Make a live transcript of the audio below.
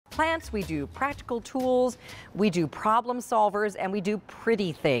plants, we do practical tools, we do problem solvers, and we do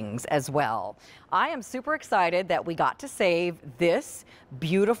pretty things as well. I am super excited that we got to save this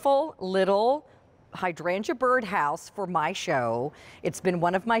beautiful little hydrangea birdhouse for my show. It's been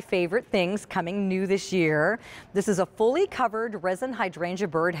one of my favorite things coming new this year. This is a fully covered resin hydrangea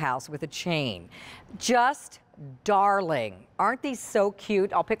birdhouse with a chain. Just darling. Aren't these so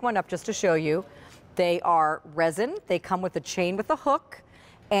cute? I'll pick one up just to show you. They are resin. They come with a chain with a hook,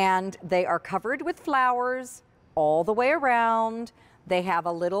 and they are covered with flowers all the way around. They have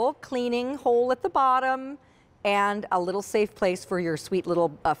a little cleaning hole at the bottom and a little safe place for your sweet little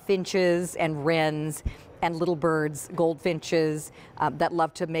finches and wrens and little birds, goldfinches, that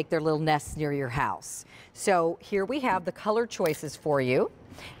love to make their little nests near your house. So here we have the color choices for you.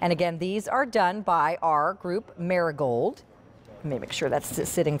 And again, these are done by our group, Marigold. Let me make sure that's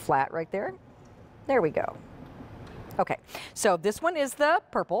sitting flat right there. There we go. Okay, so this one is the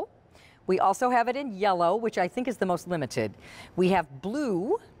purple. We also have it in yellow, which I think is the most limited. We have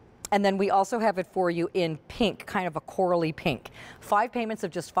blue, and then we also have it for you in pink, kind of a corally pink. 5 payments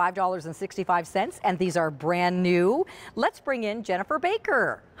of just $5.65, and these are brand new. Let's bring in Jennifer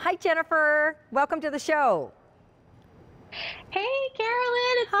Baker. Hi, Jennifer. Welcome to the show. Hey,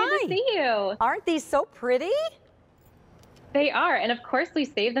 Carolyn. It's good to see you. Aren't these so pretty? They are, and of course we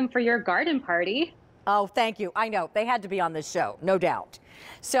saved them for your garden party. Oh, thank you. I know. They had to be on this show, no doubt.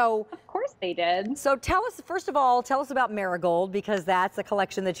 So, of course they did. So tell us, first of all, tell us about Marigold, because that's a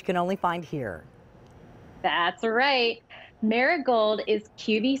collection that you can only find here. That's right. Marigold is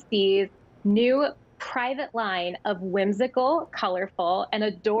QVC's new private line of whimsical, colorful, and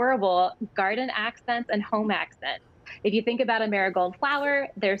adorable garden accents and home accents. If you think about a marigold flower,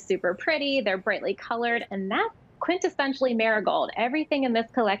 they're super pretty, they're brightly colored, and that's quintessentially Marigold. Everything in this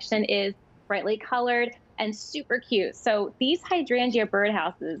collection is brightly colored and super cute. So these hydrangea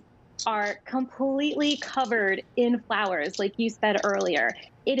birdhouses are completely covered in flowers, like you said earlier.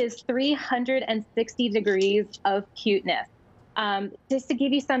 It is 360 degrees of cuteness. Just to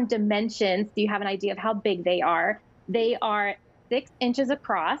give you some dimensions, so you have an idea of how big they are 6 inches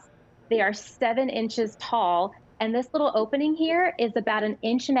across, they are 7 inches tall, and this little opening here is about 1.5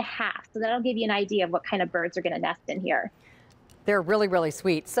 inches. So that'll give you an idea of what kind of birds are going to nest in here. They're really, really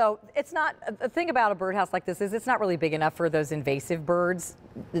sweet. So it's not, the thing about a birdhouse like this is it's not really big enough for those invasive birds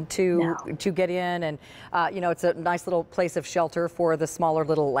to get in. And, you know, it's a nice little place of shelter for the smaller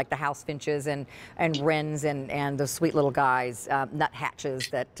little, like the house finches and wrens and the sweet little guys, nuthatches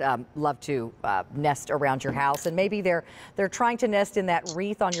that love to nest around your house. And maybe they're trying to nest in that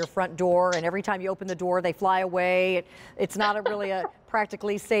wreath on your front door, and every time you open the door, they fly away. It's not really a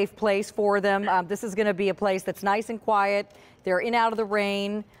practically safe place for them. This is going to be a place that's nice and quiet. They're in out of the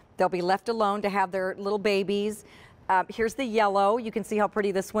rain. They'll be left alone to have their little babies. Here's the yellow. You can see how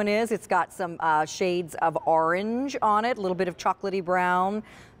pretty this one is. It's got some shades of orange on it, a little bit of chocolatey brown.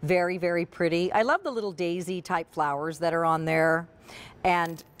 Very, very pretty. I love the little daisy type flowers that are on there.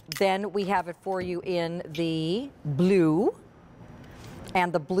 And then we have it for you in the blue.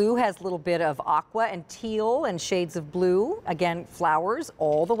 And the blue has a little bit of aqua and teal and shades of blue. Again, flowers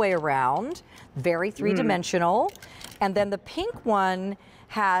all the way around. Very three-dimensional. And then the pink one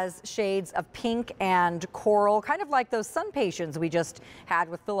has shades of pink and coral, kind of like those sun patients we just had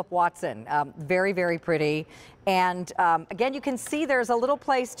with Philip Watson. Very, very pretty. And again, you can see there's a little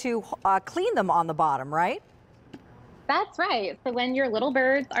place to clean them on the bottom, right? That's right. So when your little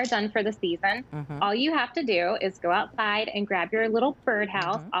birds are done for the season, all you have to do is go outside and grab your little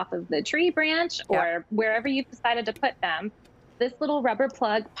birdhouse off of the tree branch or wherever you've decided to put them. This little rubber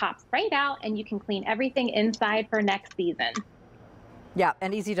plug pops right out, and you can clean everything inside for next season. Yeah,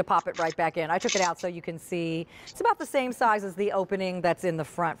 and easy to pop it right back in. I took it out so you can see. It's about the same size as the opening that's in the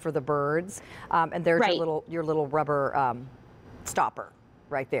front for the birds. And there's your little rubber stopper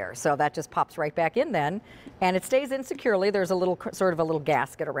right there. So that just pops right back in then, and it stays in securely. There's a little sort of a little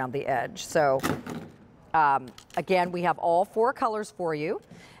gasket around the edge. So again, we have all 4 colors for you.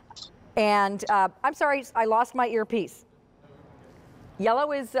 And I'm sorry, I lost my earpiece.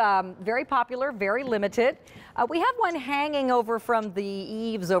 Yellow is very popular, very limited. We have one hanging over from the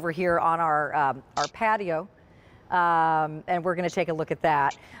eaves over here on our patio, and we're going to take a look at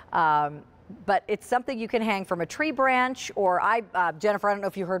that. But it's something you can hang from a tree branch, or Jennifer, I don't know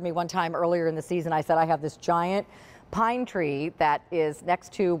if you heard me one time earlier in the season, I said I have this giant pine tree that is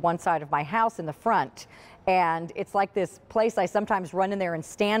next to one side of my house in the front. And it's like this place I sometimes run in there and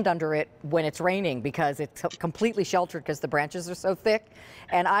stand under it when it's raining because it's completely sheltered because the branches are so thick.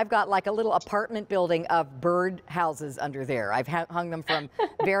 And I've got like a little apartment building of bird houses under there. I've hung them from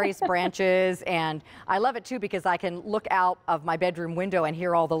various branches, and I love it too because I can look out of my bedroom window and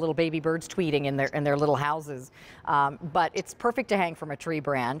hear all the little baby birds tweeting in their little houses. But it's perfect to hang from a tree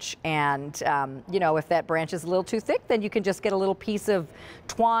branch, and you know, if that branch is a little too thick, then you can just get a little piece of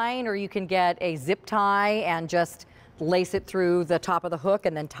twine, or you can get a zip tie and just lace it through the top of the hook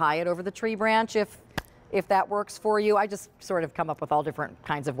and then tie it over the tree branch if that works for you. I just sort of come up with all different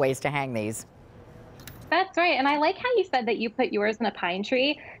kinds of ways to hang these. That's right. And I like how you said that you put yours in a pine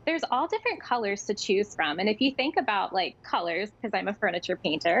tree. There's all different colors to choose from. And if you think about like colors, because I'm a furniture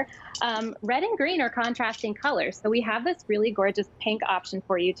painter, red and green are contrasting colors. So we have this really gorgeous pink option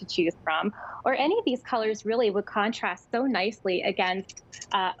for you to choose from. Or any of these colors really would contrast so nicely against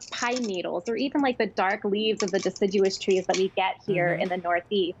pine needles, or even like the dark leaves of the deciduous trees that we get here in the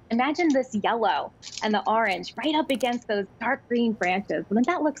Northeast. Imagine this yellow and the orange right up against those dark green branches. Wouldn't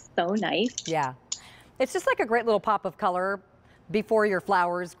that look so nice? Yeah. It's just like a great little pop of color before your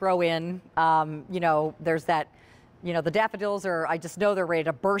flowers grow in. You know, there's that, you know, the daffodils are, I just know they're ready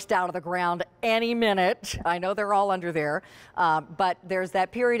to burst out of the ground any minute. I know they're all under there. But there's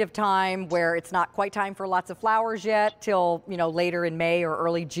that period of time where it's not quite time for lots of flowers yet till, you know, later in May or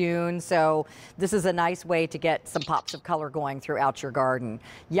early June. So this is a nice way to get some pops of color going throughout your garden.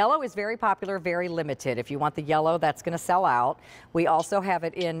 Yellow is very popular, very limited. If you want the yellow, that's going to sell out. We also have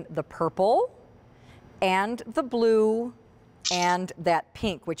it in the purple and the blue and that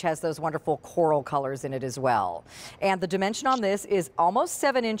pink, which has those wonderful coral colors in it as well. And the dimension on this is almost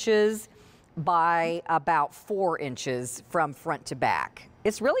 7 inches by about 4 inches from front to back.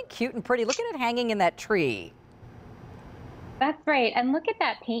 It's really cute and pretty. Look at it hanging in that tree. That's right. And look at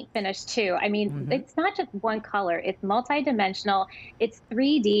that paint finish too. I mean, it's not just one color, it's multi-dimensional, it's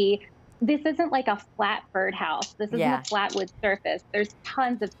 3D. This isn't like a flat birdhouse. This isn't a flat wood surface. There's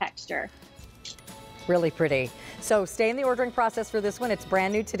tons of texture. Really pretty. So stay in the ordering process for this one. It's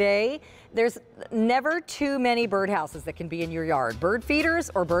brand new today. There's never too many birdhouses that can be in your yard. Bird feeders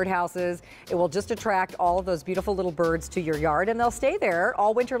or birdhouses, it will just attract all of those beautiful little birds to your yard, and they'll stay there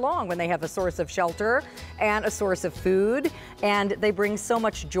all winter long when they have a source of shelter and a source of food, and they bring so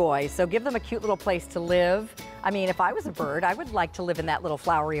much joy. So give them a cute little place to live. I mean, if I was a bird, I would like to live in that little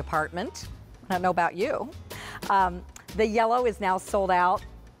flowery apartment. I don't know about you. The yellow is now sold out.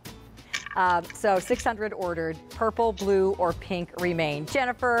 So 600 ordered. Purple, blue, or pink remain.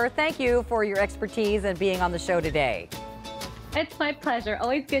 Jennifer, thank you for your expertise and being on the show today. It's my pleasure.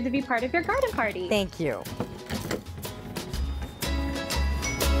 Always good to be part of your garden party. Thank you.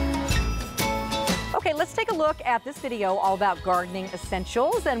 Okay, let's take a look at this video all about gardening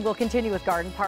essentials, and we'll continue with Garden Party.